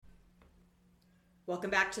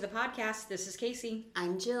Welcome back to the podcast. This is Casey.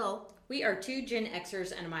 I'm Jill. We are two Gen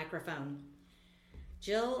Xers and a microphone.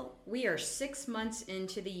 Jill, we are 6 months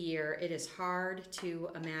into the year. It is hard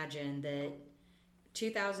to imagine that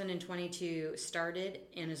 2022 started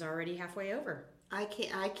and is already halfway over. I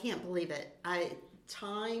can't believe it.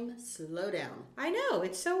 Time, slow down. I know,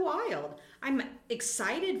 it's so wild. I'm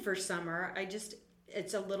excited for summer.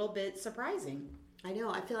 It's a little bit surprising. I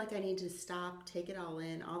know. I feel like I need to stop, take it all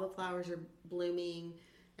in. All the flowers are blooming,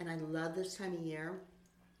 and I love this time of year.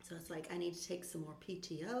 So it's like I need to take some more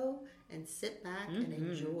PTO and sit back and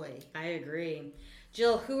enjoy. I agree.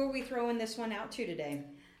 Jill, who are we throwing this one out to today?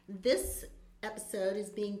 This episode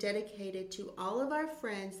is being dedicated to all of our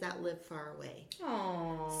friends that live far away.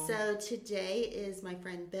 Aww. So today is my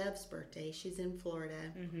friend Bev's birthday. She's in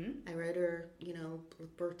Florida. I wrote her,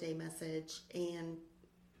 birthday message, and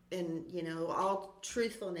all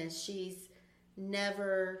truthfulness, she's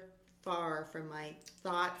never far from my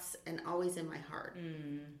thoughts and always in my heart.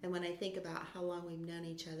 And when I think about how long we've known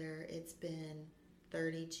each other, it's been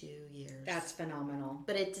 32 years. That's phenomenal.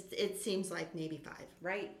 But it seems like maybe 5.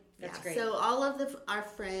 Right. That's great. So all of our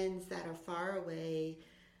friends that are far away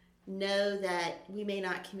know that we may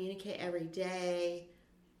not communicate every day,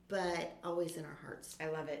 but always in our hearts. I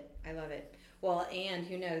love it. Well, and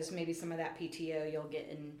who knows, maybe some of that PTO you'll get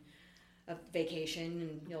in a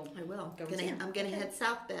vacation and I will. Go I'm going to head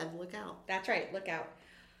south, Bev. Look out. That's right. Look out.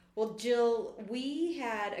 Well, Jill, we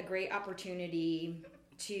had a great opportunity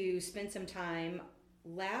to spend some time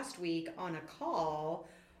last week on a call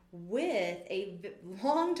with a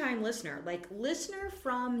longtime listener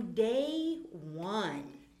from day one.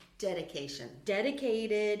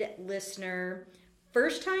 Dedicated listener,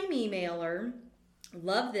 first time emailer.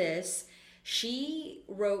 Love this. She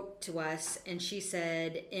wrote to us and she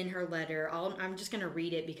said in her letter, I'm just going to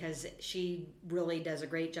read it because she really does a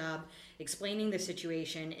great job explaining the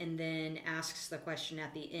situation, and then asks the question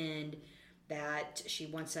at the end that she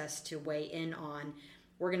wants us to weigh in on.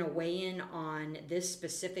 We're going to weigh in on this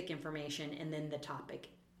specific information and then the topic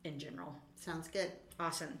in general. Sounds good.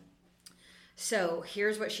 Awesome. So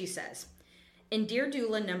here's what she says. In Dear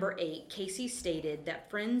Doula number 8, Casey stated that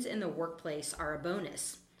friends in the workplace are a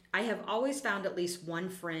bonus. I have always found at least one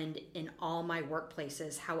friend in all my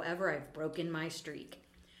workplaces. However, I've broken my streak.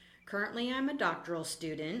 Currently, I'm a doctoral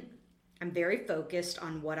student. I'm very focused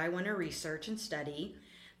on what I want to research and study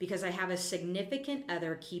because I have a significant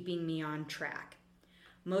other keeping me on track.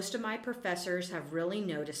 Most of my professors have really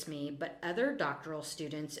noticed me, but other doctoral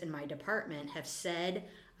students in my department have said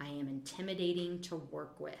I am intimidating to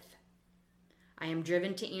work with. I am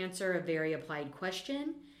driven to answer a very applied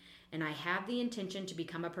question, and I have the intention to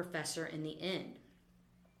become a professor in the end.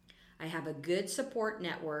 I have a good support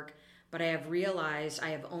network, but I have realized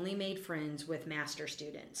I have only made friends with master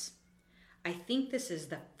students. I think this is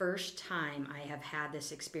the first time I have had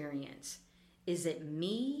this experience. Is it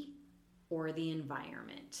me or the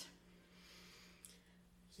environment?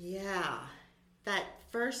 Yeah, that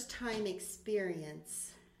first time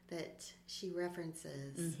experience that she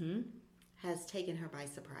references has taken her by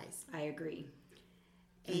surprise. I agree.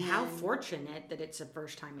 And how fortunate that it's a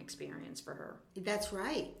first time experience for her. That's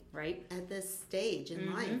right. Right? At this stage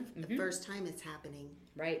in life, the first time it's happening.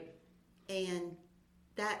 Right. And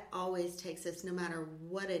that always takes us, no matter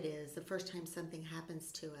what it is, the first time something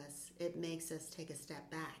happens to us, it makes us take a step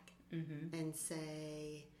back and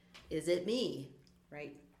say, is it me?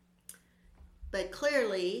 Right. But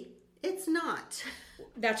clearly, it's not.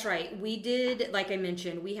 That's right. We did, like I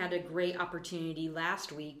mentioned, we had a great opportunity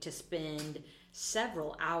last week to spend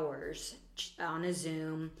several hours on a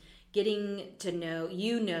Zoom getting to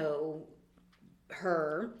know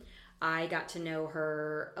her. I got to know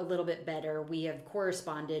her a little bit better. We have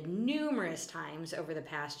corresponded numerous times over the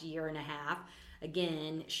past year and a half.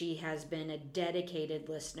 Again, she has been a dedicated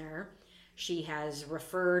listener. She has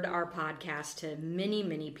referred our podcast to many,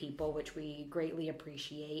 many people, which we greatly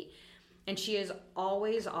appreciate. And she has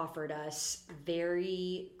always offered us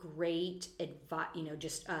very great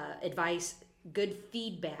advice, good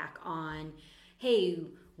feedback on, hey,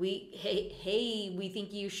 we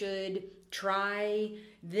think you should try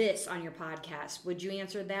this on your podcast. Would you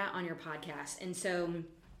answer that on your podcast? And so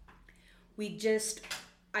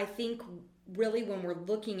I think really when we're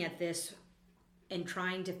looking at this and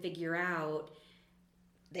trying to figure out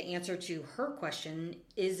the answer to her question,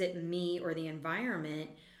 is it me or the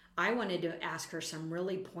environment? I wanted to ask her some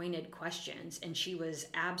really pointed questions, and she was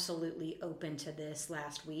absolutely open to this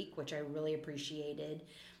last week, which I really appreciated.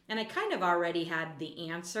 And I kind of already had the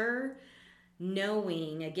answer,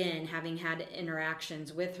 knowing, again, having had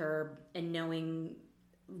interactions with her and knowing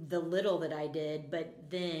the little that I did, but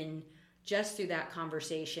then just through that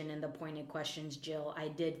conversation and the pointed questions, Jill, I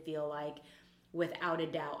did feel like without a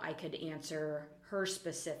doubt I could answer her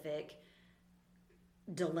specific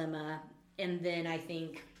dilemma, and then I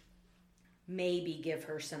think maybe give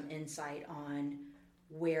her some insight on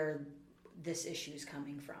where this issue is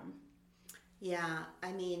coming from. Yeah,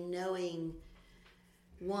 I mean, knowing,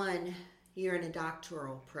 one, you're in a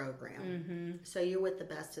doctoral program, so you're with the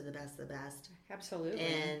best of the best of the best. Absolutely.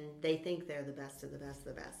 And they think they're the best of the best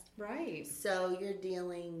of the best. Right. So you're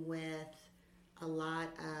dealing with a lot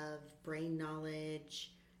of brain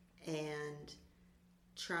knowledge and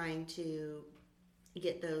trying to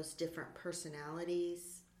get those different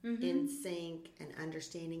personalities in sync and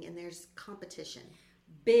understanding, and there's competition.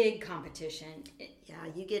 Big competition. Yeah,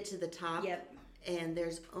 you get to the top. Yep. And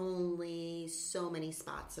there's only so many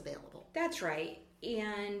spots available. That's right.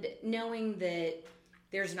 And knowing that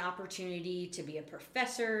there's an opportunity to be a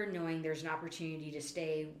professor, knowing there's an opportunity to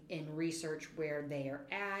stay in research where they are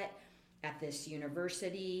at this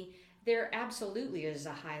university, there absolutely is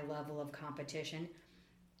a high level of competition.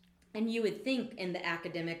 And you would think in the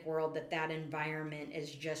academic world that environment is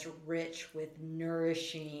just rich with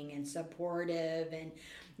nourishing and supportive, and,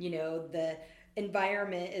 the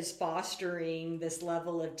environment is fostering this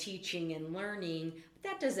level of teaching and learning. But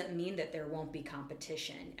that doesn't mean that there won't be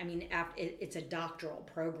competition. I mean, it's a doctoral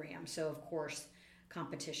program, so of course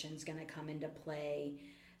competition is going to come into play.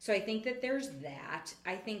 So I think that there's that.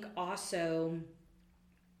 I think also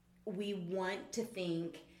we want to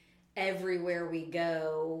think everywhere we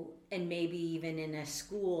go, and maybe even in a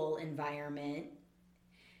school environment,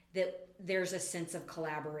 that there's a sense of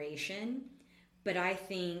collaboration. But I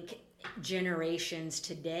think generations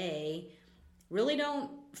today really don't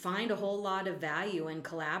find a whole lot of value in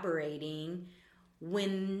collaborating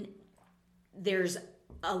when there's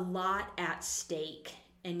a lot at stake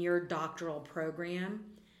in your doctoral program.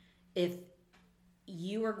 If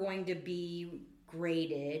you are going to be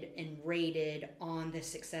graded and rated on the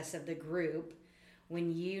success of the group,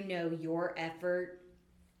 when you know your effort,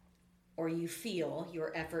 or you feel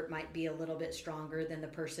your effort might be a little bit stronger than the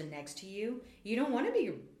person next to you, you don't want to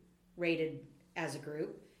be rated as a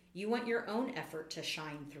group. You want your own effort to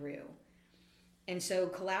shine through. And so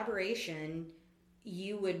collaboration,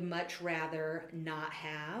 you would much rather not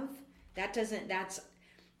have. That's,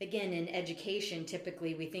 again, in education,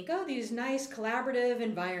 typically we think, oh, these nice collaborative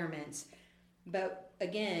environments. But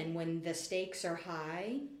again, when the stakes are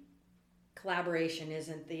high, collaboration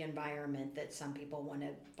isn't the environment that some people want to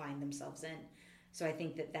find themselves in. So I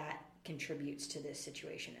think that contributes to this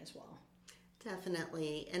situation as well.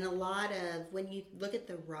 Definitely. And a lot of, when you look at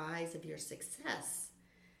the rise of your success,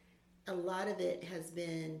 a lot of it has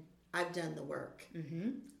been, I've done the work.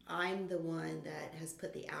 I'm the one that has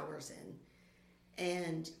put the hours in.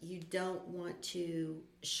 And you don't want to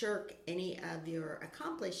shirk any of your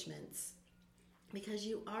accomplishments because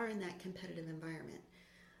you are in that competitive environment.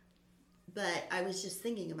 But I was just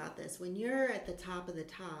thinking about this. When you're at the top of the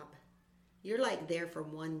top, you're like there for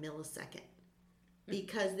 1 millisecond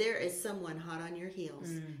because there is someone hot on your heels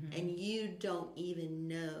and you don't even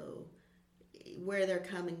know where they're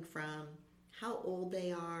coming from, how old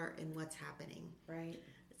they are, and what's happening. Right.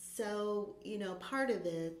 So, part of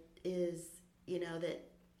it is, that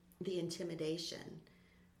the intimidation,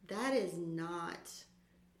 that is not,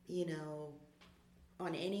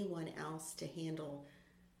 on anyone else to handle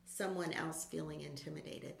someone else feeling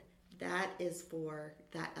intimidated. That is for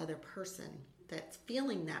that other person that's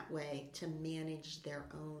feeling that way to manage their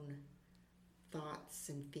own thoughts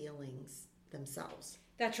and feelings themselves.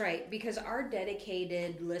 That's right, because our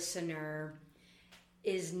dedicated listener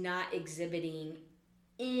is not exhibiting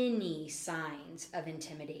any signs of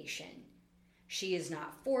intimidation. She is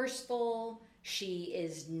not forceful. She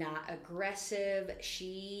is not aggressive.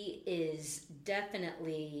 She is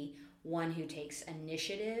definitely one who takes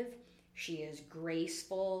initiative. She is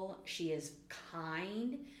graceful. She is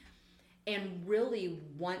kind and really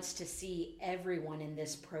wants to see everyone in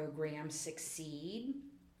this program succeed,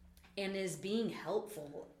 and is being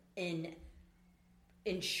helpful in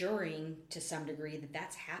ensuring to some degree that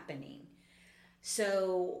that's happening.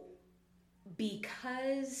 So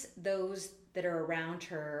because those that are around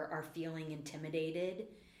her are feeling intimidated,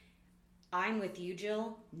 I'm with you,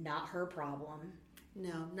 Jill, not her problem.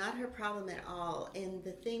 No, not her problem at all. And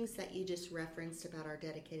the things that you just referenced about our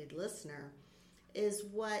dedicated listener is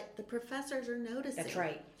what the professors are noticing. That's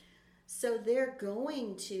right. So they're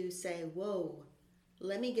going to say, whoa,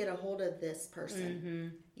 let me get a hold of this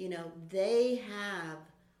person. They have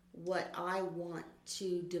what I want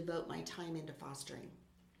to devote my time into fostering.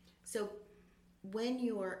 So when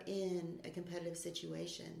you are in a competitive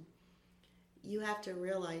situation, you have to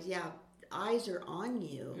realize, eyes are on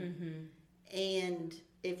you. And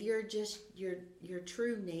if you're just your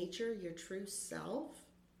true nature, your true self,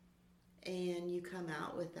 and you come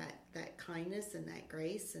out with that kindness and that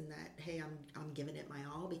grace and that, hey, I'm giving it my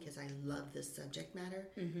all because I love this subject matter,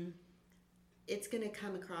 it's going to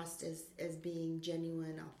come across as being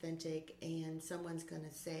genuine, authentic, and someone's going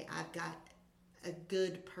to say, I've got a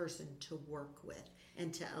good person to work with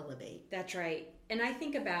and to elevate. That's right. And I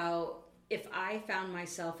think about if I found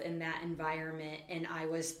myself in that environment and I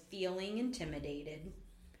was feeling intimidated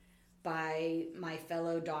by my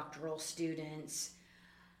fellow doctoral students,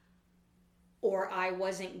 or I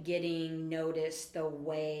wasn't getting noticed the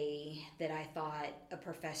way that I thought a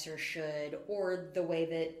professor should, or the way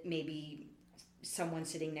that maybe someone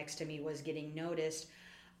sitting next to me was getting noticed,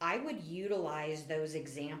 I would utilize those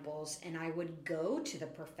examples and I would go to the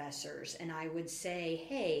professors and I would say,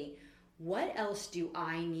 hey, what else do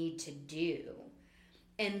I need to do?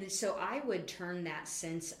 And so I would turn that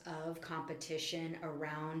sense of competition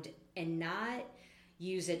around and not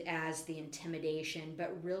use it as the intimidation,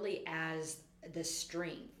 but really as the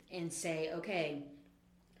strength, and say, okay,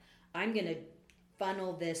 I'm going to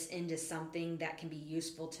funnel this into something that can be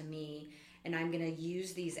useful to me, and I'm going to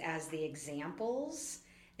use these as the examples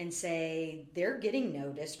and say, they're getting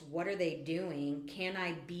noticed. What are they doing? Can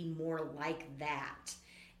I be more like that?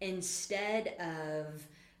 Instead of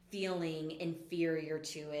feeling inferior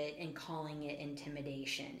to it and calling it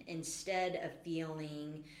intimidation. Instead of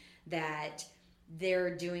feeling that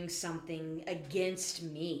they're doing something against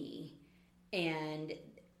me and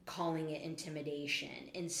calling it intimidation.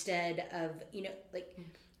 Instead of,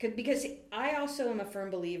 because I also am a firm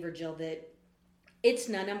believer, Jill, that it's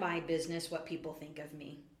none of my business what people think of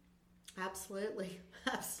me. Absolutely.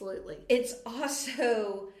 Absolutely. It's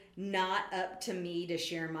also not up to me to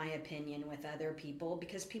share my opinion with other people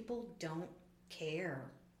because people don't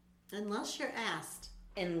care. Unless you're asked.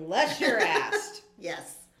 Unless you're asked.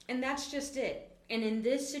 Yes. And that's just it. And in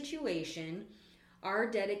this situation, our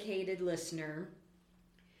dedicated listener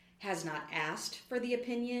has not asked for the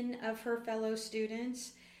opinion of her fellow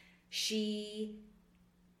students. She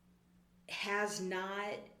has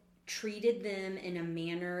not treated them in a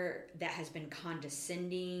manner that has been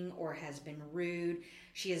condescending or has been rude.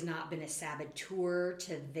 She has not been a saboteur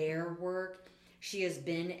to their work. She has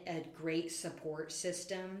been a great support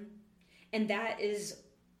system. And that is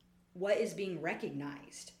what is being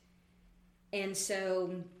recognized. And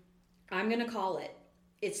so I'm going to call it.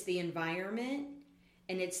 It's the environment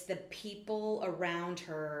and it's the people around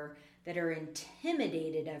her that are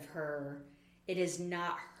intimidated of her. It is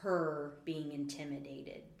not her being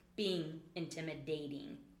intimidating,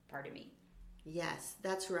 pardon me. Yes,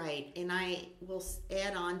 that's right. And I will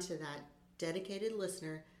add on to that, dedicated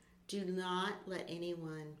listener, do not let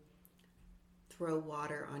anyone throw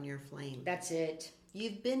water on your flame. That's it.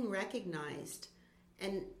 You've been recognized,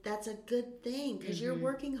 and that's a good thing because you're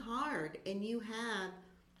working hard and you have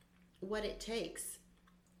what it takes.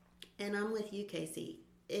 And I'm with you, Casey.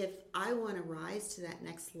 If I want to rise to that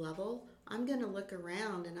next level, I'm going to look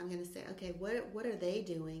around and I'm going to say, okay, what are they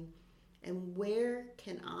doing? And where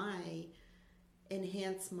can I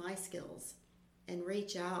enhance my skills and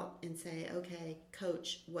reach out and say, okay,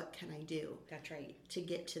 coach, what can I do? That's right. To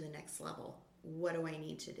get to the next level? What do I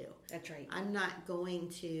need to do? That's right. I'm not going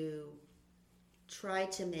to try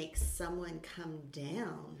to make someone come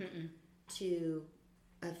down to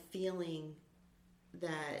a feeling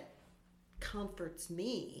that comforts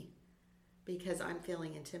me because I'm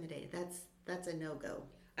feeling intimidated. That's a no-go.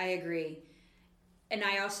 I agree. And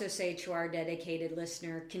I also say to our dedicated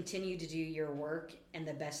listener, continue to do your work and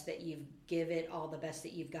the best that you've given, all the best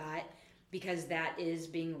that you've got, because that is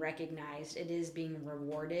being recognized. It is being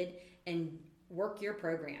rewarded. And work your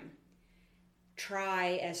program.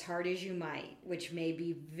 Try as hard as you might, which may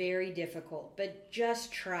be very difficult, but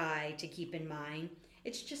just try to keep in mind,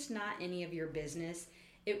 it's just not any of your business.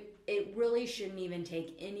 It really shouldn't even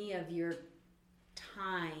take any of your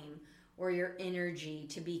time or your energy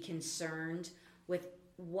to be concerned with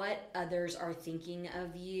what others are thinking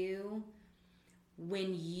of you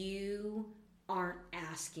when you aren't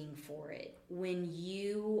asking for it, when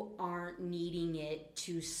you aren't needing it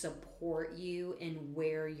to support you in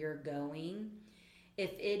where you're going.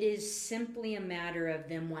 If it is simply a matter of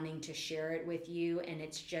them wanting to share it with you and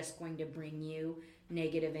it's just going to bring you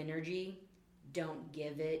negative energy, don't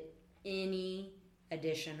give it any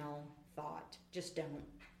additional thought. Just don't.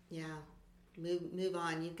 Yeah. Move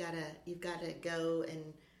on. You've got to go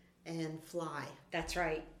and fly. That's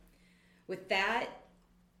right. With that,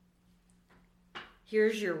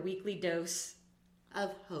 here's your weekly dose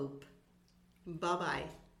of hope. Bye-bye.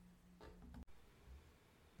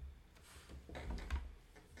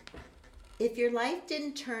 If your life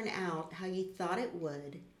didn't turn out how you thought it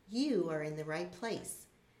would, you are in the right place.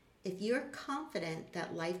 If you're confident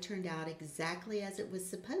that life turned out exactly as it was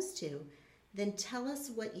supposed to, then tell us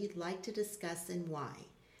what you'd like to discuss and why.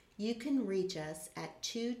 You can reach us at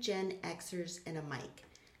 2 Gen Xers and a mic.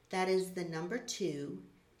 That is the number 2,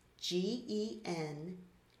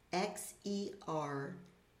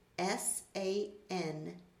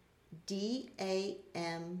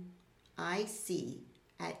 GenXerSandamic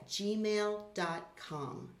at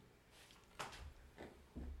gmail.com.